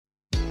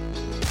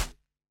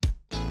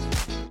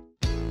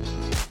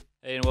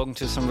Hey, and welcome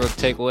to Some Brook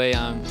Takeaway.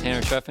 I'm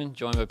Tanner Treffin,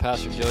 joined by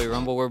Pastor Joey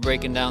Rumble. We're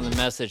breaking down the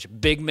message,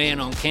 Big Man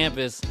on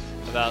Campus,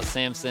 about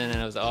Samson, and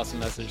it was an awesome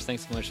message.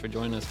 Thanks so much for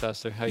joining us,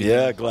 Pastor. How you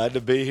doing? Glad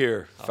to be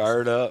here. Awesome.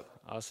 Fired up.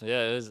 Awesome.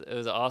 Yeah, it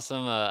was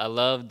awesome. I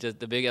loved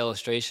the big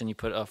illustration you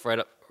put up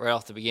right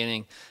off the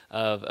beginning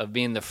of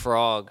being the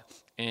frog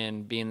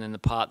and being in the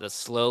pot that's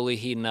slowly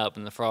heating up,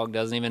 and the frog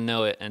doesn't even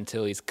know it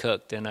until he's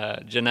cooked. And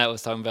Jeanette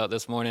was talking about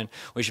this morning,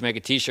 we should make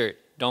a T-shirt.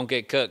 Don't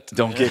get cooked.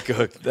 Don't get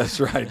cooked. That's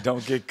right.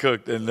 Don't get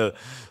cooked. And the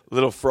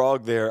little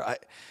frog there.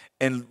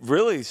 And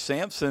really,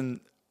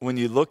 Samson, when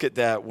you look at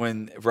that,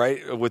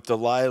 with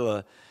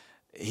Delilah,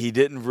 he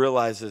didn't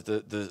realize that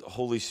the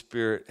Holy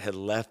Spirit had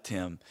left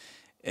him.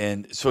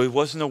 And so he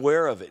wasn't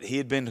aware of it. He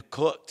had been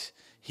cooked.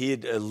 He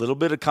had a little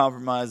bit of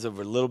compromise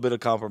over a little bit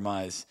of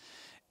compromise.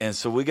 And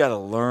so we got to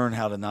learn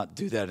how to not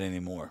do that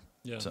anymore.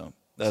 Yeah. So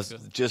that's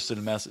just the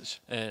message.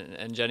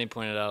 And Jenny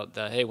pointed out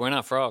that, hey, we're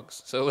not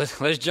frogs, so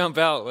let's jump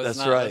out. Let's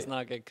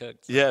not get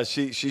cooked. Yeah,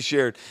 she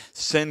shared,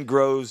 sin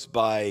grows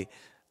by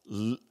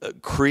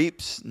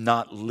creeps,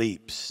 not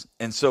leaps.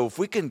 And so if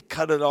we can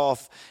cut it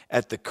off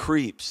at the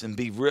creeps and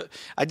be real,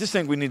 I just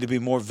think we need to be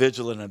more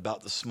vigilant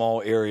about the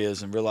small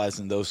areas and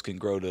realizing those can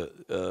grow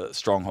to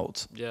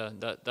strongholds. Yeah,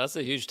 that's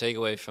a huge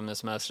takeaway from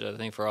this message, I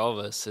think, for all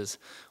of us, is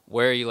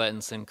where are you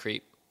letting sin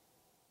creep?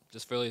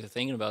 Just really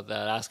thinking about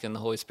that, asking the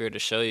Holy Spirit to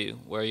show you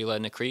where you're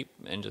letting it creep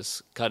and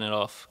just cutting it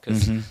off.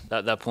 Because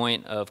that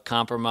point of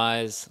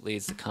compromise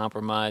leads to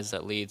compromise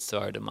that leads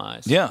to our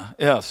demise.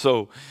 Yeah.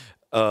 So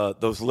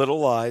those little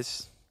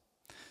lies,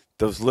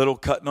 those little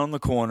cutting on the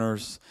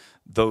corners,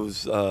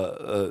 those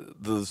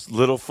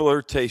little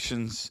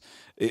flirtations,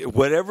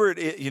 whatever it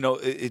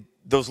is,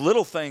 those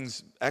little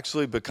things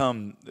actually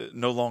become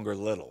no longer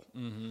little.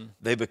 Mm-hmm.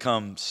 They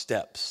become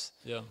steps.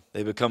 Yeah.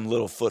 They become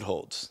little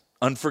footholds.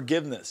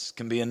 Unforgiveness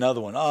can be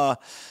another one.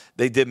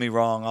 They did me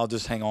wrong. I'll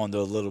just hang on to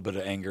a little bit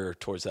of anger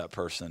towards that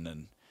person,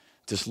 and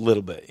just a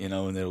little bit, and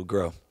it'll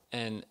grow.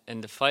 And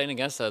the fighting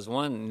against that is,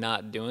 one,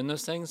 not doing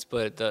those things,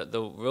 but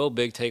the real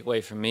big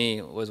takeaway for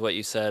me was what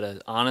you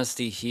said,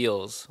 honesty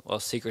heals while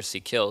secrecy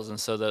kills. And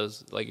so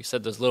those, like you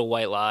said, those little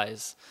white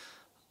lies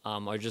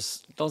are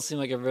just don't seem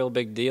like a real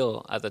big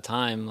deal at the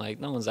time. Like,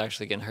 no one's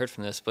actually getting hurt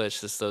from this, but it's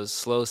just those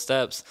slow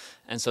steps.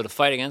 And so to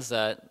fight against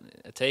that,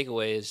 a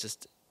takeaway is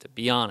just to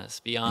be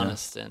honest, yeah.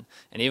 And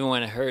even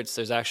when it hurts,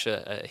 there's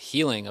actually a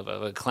healing of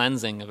a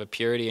cleansing of a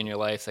purity in your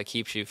life that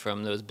keeps you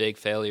from those big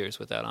failures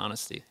with that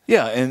honesty.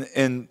 Yeah,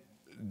 and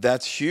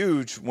that's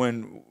huge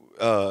when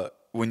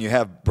you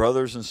have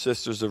brothers and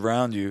sisters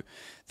around you,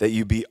 that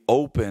you be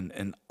open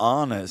and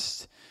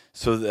honest,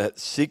 so that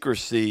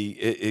secrecy,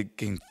 it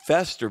can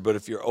fester. But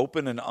if you're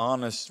open and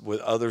honest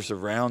with others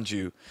around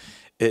you,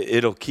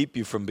 it'll keep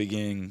you from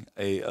being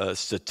a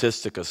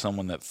statistic of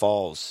someone that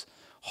falls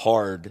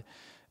hard.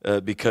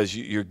 Because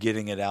you're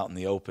getting it out in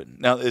the open.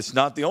 Now, it's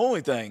not the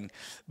only thing,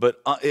 but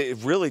it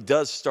really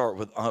does start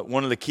with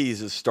one of the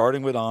keys is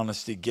starting with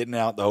honesty, getting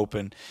out in the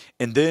open,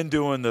 and then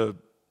doing the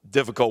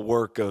difficult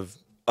work of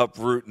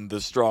uprooting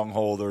the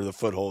stronghold or the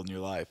foothold in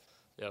your life.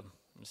 Yeah,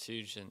 it's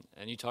huge.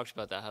 And you talked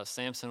about that, how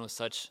Samson was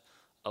such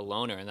a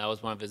loner, and that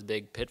was one of his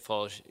big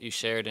pitfalls you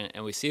shared.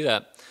 And we see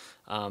that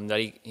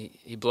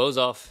he blows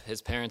off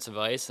his parents'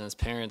 advice, and his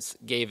parents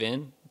gave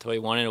in to what he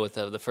wanted with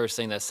the first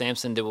thing, that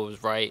Samson did what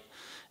was right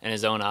in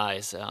his own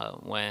eyes.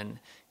 When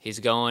he's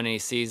going and he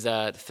sees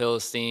that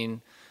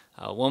Philistine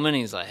woman,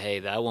 he's like, hey,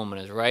 that woman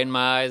is right in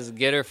my eyes,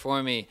 get her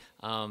for me.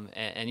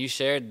 And you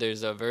shared,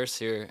 there's a verse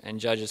here in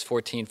Judges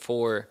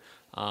 14:4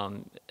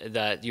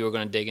 that you were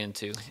going to dig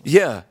into.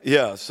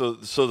 Yeah. So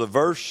the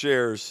verse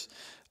shares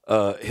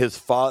his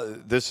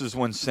father. This is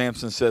when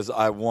Samson says,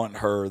 I want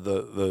her,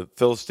 the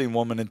Philistine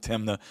woman in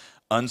Timnah,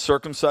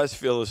 uncircumcised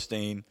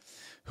Philistine,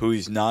 who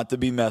he's not to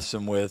be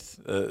messing with.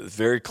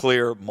 Very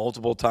clear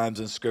multiple times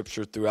in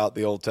Scripture throughout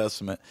the Old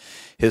Testament.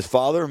 His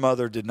father and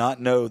mother did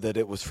not know that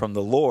it was from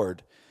the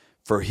Lord,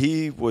 for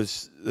he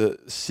was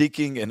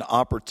seeking an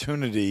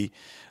opportunity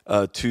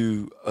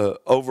to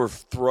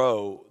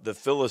overthrow the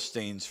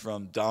Philistines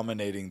from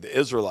dominating the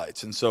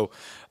Israelites. And so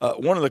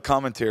one of the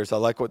commentators, I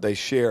like what they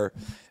share.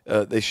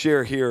 They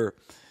share here,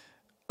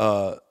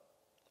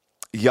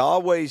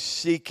 Yahweh's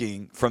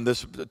seeking, from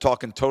this,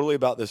 talking totally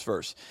about this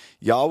verse,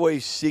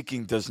 Yahweh's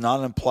seeking does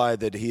not imply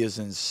that he is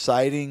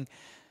inciting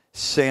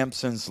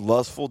Samson's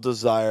lustful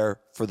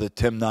desire for the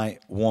Timnite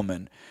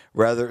woman.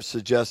 Rather, it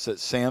suggests that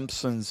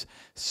Samson's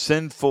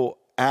sinful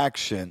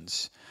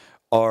actions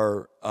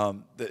are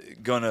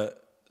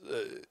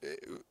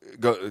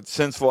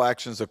sinful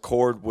actions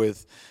accord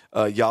with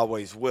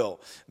Yahweh's will.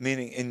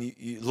 Meaning, and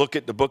you look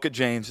at the book of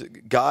James,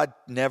 God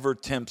never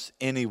tempts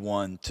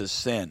anyone to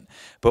sin.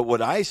 But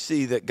what I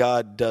see that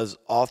God does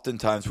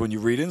oftentimes, when you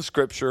read in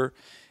Scripture,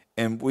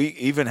 and we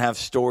even have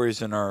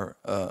stories in our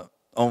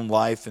own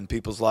life and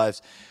people's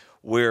lives,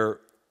 where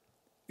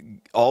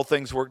all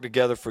things work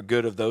together for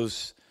good of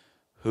those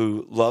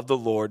who love the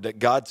Lord, that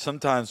God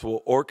sometimes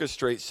will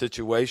orchestrate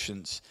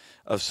situations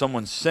of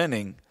someone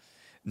sinning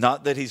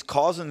Not that he's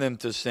causing them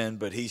to sin,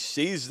 but he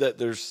sees that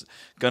they're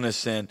going to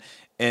sin,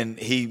 and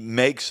he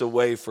makes a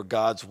way for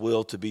God's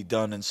will to be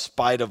done in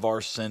spite of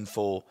our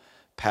sinful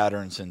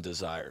patterns and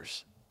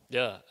desires.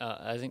 Yeah,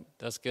 I think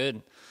that's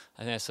good.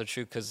 I think that's so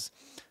true because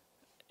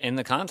in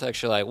the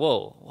context, you're like,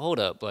 whoa, hold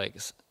up. Like,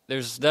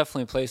 there's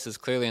definitely places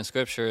clearly in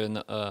Scripture in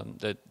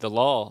the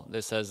law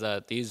that says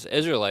that these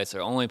Israelites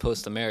are only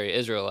supposed to marry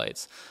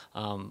Israelites.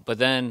 But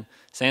then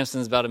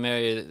Samson's about to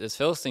marry this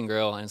Philistine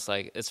girl, and it's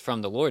like, it's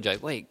from the Lord. You're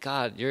like, wait,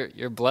 God,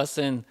 you're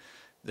blessing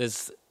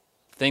this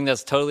thing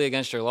that's totally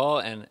against your law.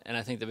 And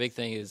I think the big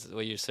thing is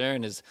what you're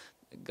saying is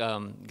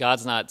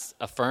God's not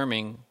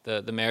affirming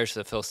the marriage to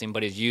the Philistine,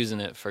 but he's using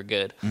it for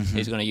good. Mm-hmm.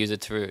 He's going to use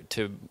it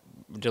to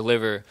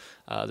deliver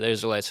the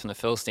Israelites from the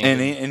Philistines.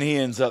 And he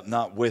ends up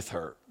not with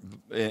her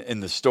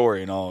in the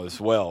story and all as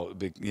well.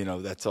 You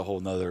know, that's a whole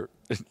nother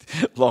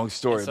long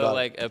story. So,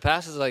 like, a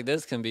passage like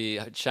this can be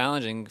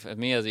challenging for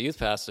me as a youth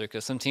pastor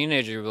because some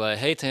teenager will be like,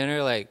 hey,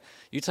 Tanner, like,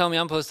 you tell me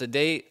I'm supposed to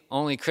date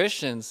only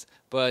Christians,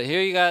 but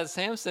here you got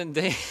Samson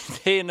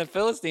dating a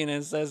Philistine,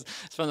 and it says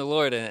it's from the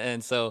Lord.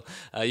 And so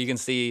you can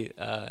see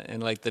in,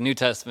 like, the New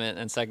Testament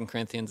and 2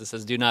 Corinthians, it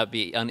says, do not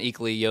be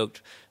unequally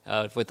yoked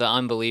with the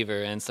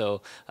unbeliever. And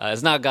so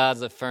it's not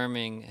God's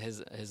affirming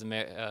his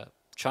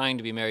trying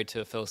to be married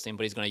to a Philistine,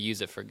 but he's going to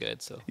use it for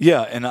good. So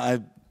yeah, and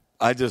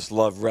I just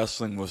love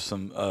wrestling with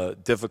some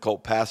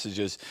difficult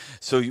passages.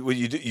 So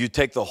you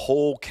take the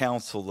whole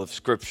counsel of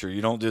Scripture.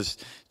 You don't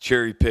just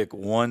cherry pick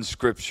one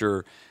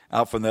Scripture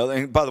out from the other.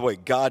 And by the way,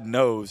 God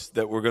knows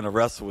that we're going to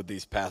wrestle with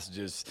these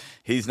passages.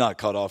 He's not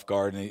caught off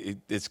guard,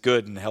 and it's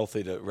good and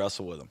healthy to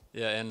wrestle with them.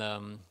 Yeah, and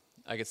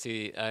I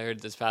heard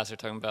this pastor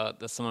talking about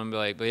that someone be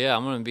like, but yeah,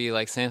 I'm going to be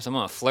like Samson, I'm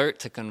going to flirt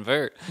to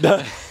convert.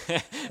 And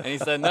he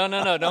said,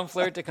 no, don't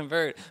flirt to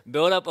convert.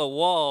 Build up a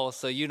wall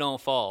so you don't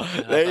fall.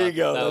 There you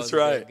go. That's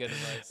right. Good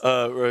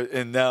advice.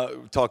 And now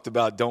talked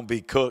about don't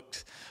be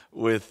cooked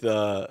with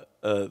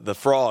the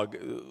frog.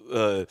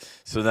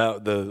 So now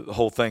the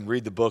whole thing,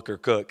 read the book or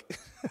cook.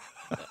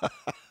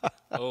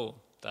 Oh,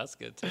 that's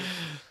good too.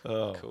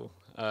 Oh.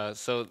 Cool.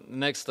 So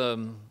next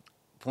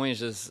point is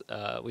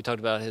just we talked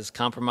about his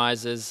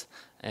compromises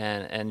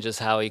and just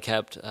how he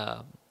kept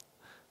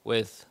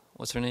with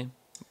what's her name?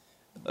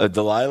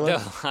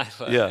 Delilah.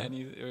 Yeah. And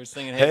you were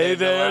singing, "Hey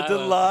there,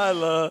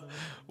 Delilah."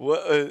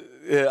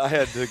 I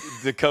had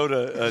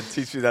Dakota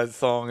teach me that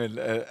song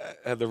and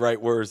had the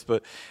right words.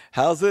 But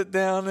how's it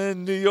down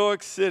in New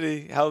York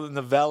City? How's in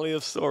the Valley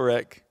of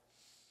Sorek?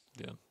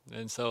 Yeah,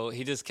 and so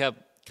he just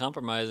kept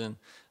compromising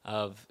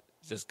of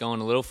just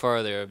going a little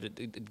farther,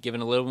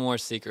 giving a little more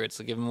secrets,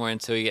 giving more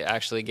until he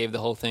actually gave the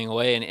whole thing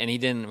away, and he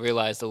didn't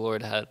realize the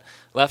Lord had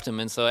left him.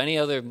 And so any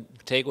other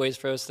takeaways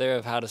for us there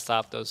of how to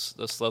stop those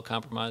slow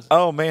compromises?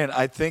 Oh, man,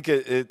 I think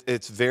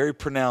it's very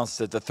pronounced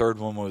that the third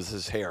one was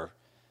his hair.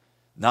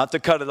 Not to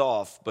cut it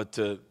off, but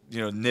to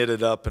knit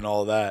it up and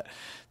all that,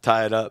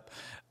 tie it up.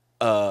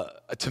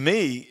 To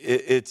me,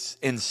 it's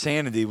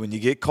insanity when you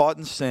get caught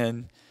in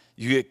sin.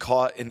 You get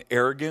caught in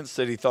arrogance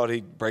that he thought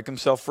he'd break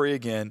himself free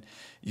again.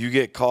 You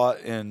get caught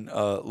in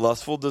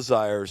lustful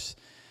desires.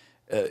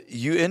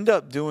 You end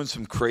up doing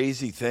some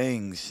crazy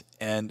things.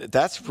 And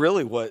that's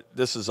really what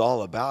this is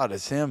all about,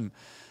 is him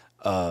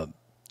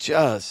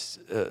just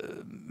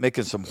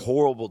making some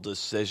horrible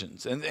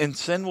decisions. And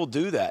sin will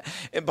do that.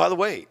 And by the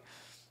way,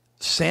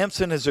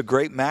 Samson is a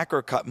great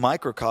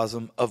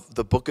microcosm of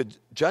the book of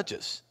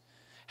Judges.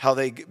 How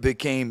they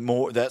became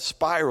more, that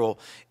spiral,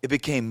 it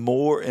became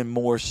more and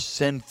more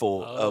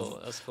sinful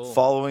that's cool.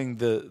 Following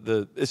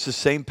it's the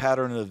same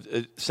pattern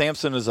of,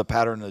 Samson is a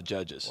pattern of the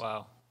Judges.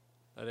 Wow.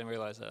 I didn't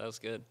realize that. That was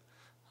good.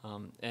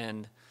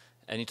 And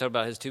you talked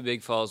about his two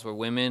big falls were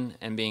women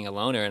and being a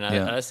loner. And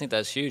I just think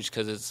that's huge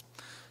because it's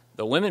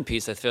the women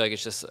piece. I feel like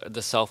it's just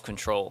the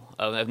self-control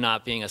of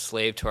not being a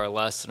slave to our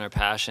lusts and our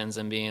passions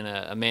and being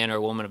a man or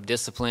a woman of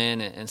discipline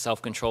and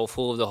self-control,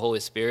 full of the Holy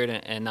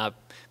Spirit and not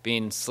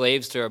being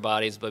slaves to our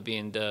bodies, but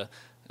being to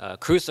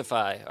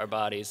crucify our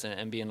bodies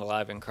and being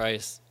alive in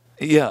Christ.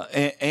 Yeah,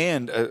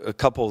 and a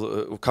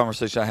couple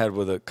conversation I had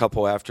with a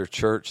couple after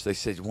church, they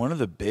said one of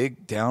the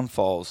big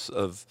downfalls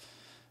of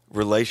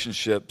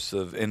relationships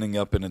of ending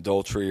up in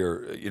adultery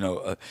or,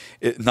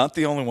 not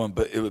the only one,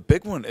 but a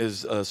big one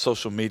is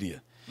social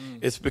media.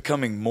 It's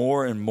becoming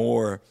more and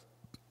more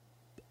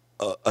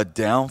a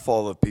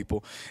downfall of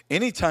people.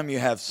 Anytime you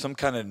have some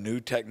kind of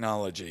new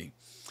technology,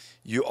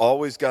 you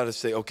always got to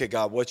say, okay,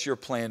 God, what's your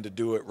plan to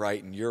do it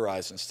right in your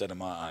eyes instead of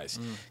my eyes?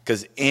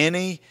 Because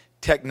any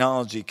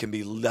technology can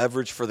be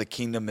leveraged for the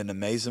kingdom in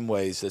amazing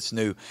ways that's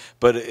new.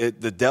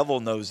 But the devil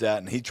knows that,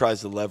 and he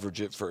tries to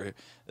leverage it for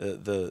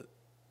the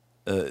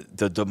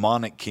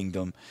demonic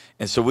kingdom.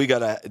 And so we got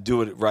to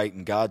do it right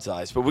in God's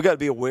eyes. But we got to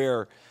be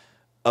aware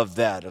of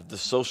the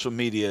social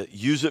media.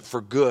 Use it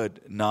for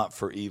good, not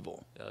for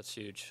evil. Yeah, that's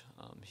huge.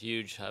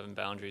 Huge having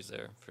boundaries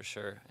there for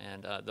sure.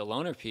 And the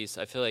loner piece,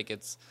 I feel like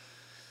it's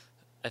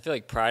I feel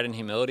like pride and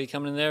humility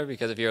coming in there,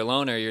 because if you're a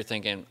loner, you're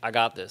thinking, I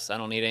got this. I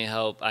don't need any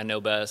help. I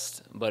know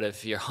best. But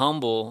if you're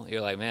humble,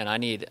 you're like, man, I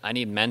need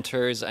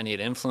mentors. I need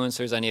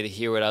influencers. I need to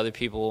hear what other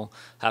people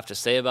have to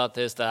say about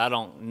this, that I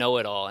don't know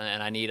it all,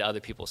 and I need other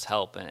people's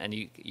help. And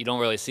you don't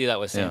really see that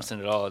with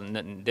Samson at all. And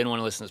didn't want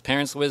to listen to his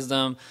parents'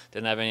 wisdom,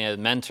 didn't have any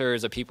other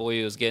mentors or people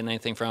he was getting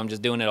anything from,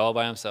 just doing it all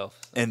by himself.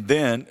 And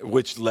then,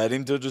 which led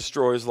him to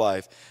destroy his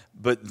life.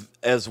 But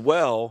as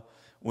well,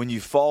 when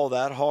you fall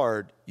that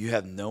hard, you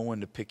have no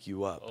one to pick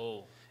you up.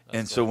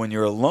 And so when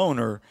you're a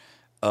loner,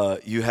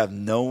 you have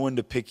no one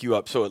to pick you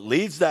up. So it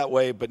leads that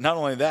way, but not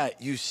only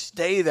that, you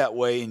stay that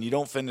way and you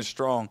don't finish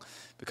strong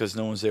because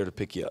no one's there to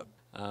pick you up.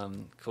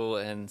 Cool.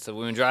 And so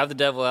when we drive the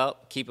devil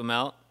out, keep him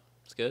out.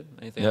 It's good.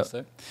 Anything else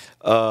there?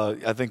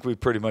 I think we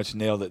pretty much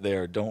nailed it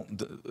there.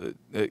 Don't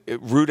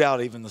root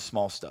out even the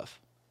small stuff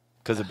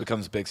because it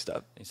becomes big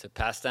stuff. You said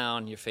pass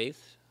down your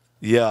faith.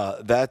 Yeah,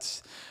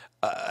 that's...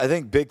 I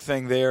think big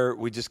thing there,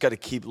 we just got to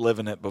keep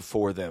living it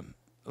before them.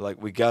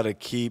 Like we got to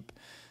keep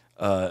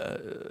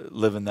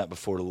living that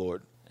before the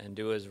Lord. And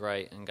do what is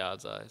right in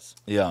God's eyes.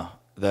 Yeah,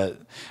 that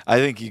I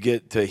think you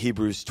get to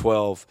Hebrews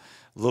 12,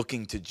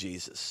 looking to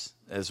Jesus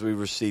as we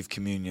receive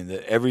communion,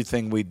 that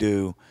everything we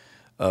do,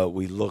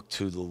 we look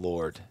to the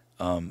Lord.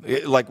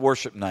 Like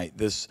worship night.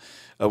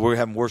 We're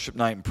having worship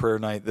night and prayer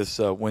night this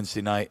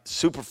Wednesday night.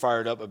 Super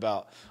fired up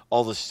about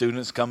all the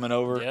students coming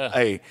over. Yeah.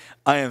 Hey,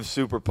 I am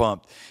super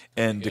pumped.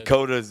 And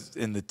Dakota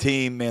and the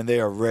team, man, they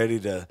are ready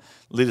to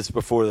lead us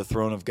before the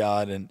throne of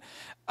God. And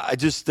I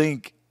just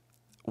think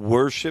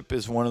worship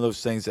is one of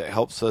those things that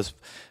helps us,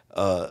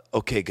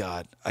 okay,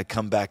 God, I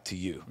come back to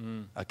you.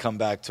 I come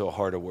back to a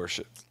heart of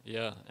worship.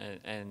 Yeah,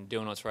 and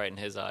doing what's right in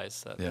his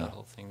eyes. That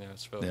whole thing there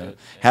is really good.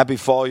 Yeah. Happy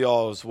fall,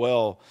 y'all, as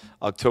well.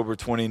 October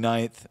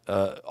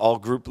 29th, all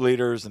group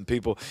leaders and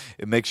people.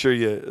 And make sure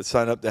you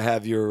sign up to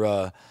have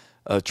your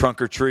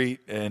trunk or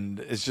treat, and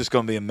it's just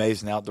going to be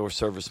amazing outdoor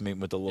service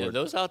meeting with the Lord. Yeah,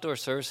 those outdoor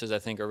services, I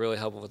think, are really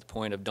helpful with the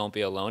point of don't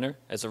be a loner.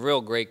 It's a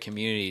real great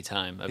community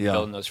time of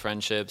building those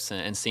friendships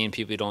and seeing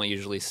people you don't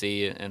usually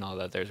see and all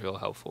that. There's real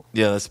helpful.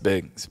 Yeah, that's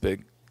big. It's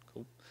big.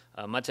 Cool.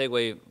 My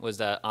takeaway was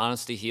that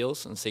honesty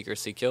heals and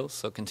secrecy kills,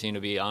 so continue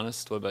to be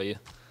honest. What about you?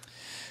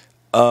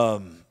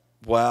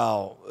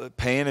 Wow,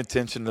 paying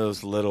attention to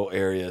those little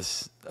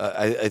areas.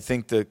 I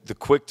think the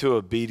quick to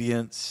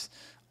obedience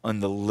on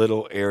the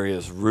little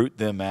areas, root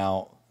them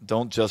out.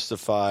 Don't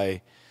justify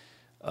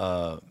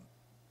the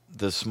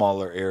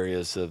smaller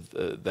areas of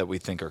that we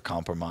think are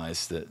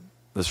compromised.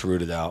 Let's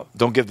root it out.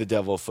 Don't give the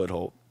devil a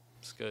foothold.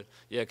 That's good.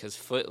 Yeah,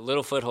 because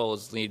little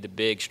footholds lead to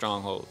big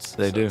strongholds.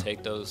 They do.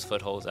 Take those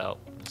footholds out.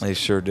 They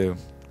sure do.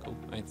 Cool.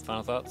 Any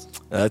final thoughts?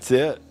 That's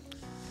it.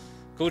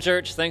 Cool,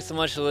 church. Thanks so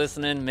much for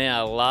listening. Man,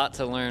 a lot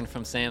to learn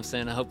from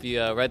Samson. I hope you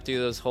read through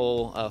those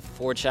whole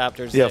 4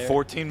 chapters. Yeah, there.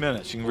 14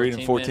 minutes. You can read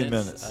in 14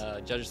 minutes.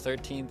 Judges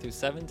 13 through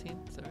 17.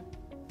 Is that right?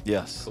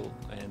 Yes. Cool.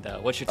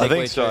 And what's your takeaway, I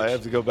think so. church? I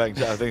have to go back.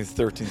 I think it's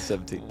 13,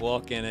 17.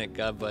 Walk in it.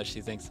 God bless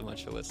you. Thanks so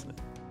much for listening.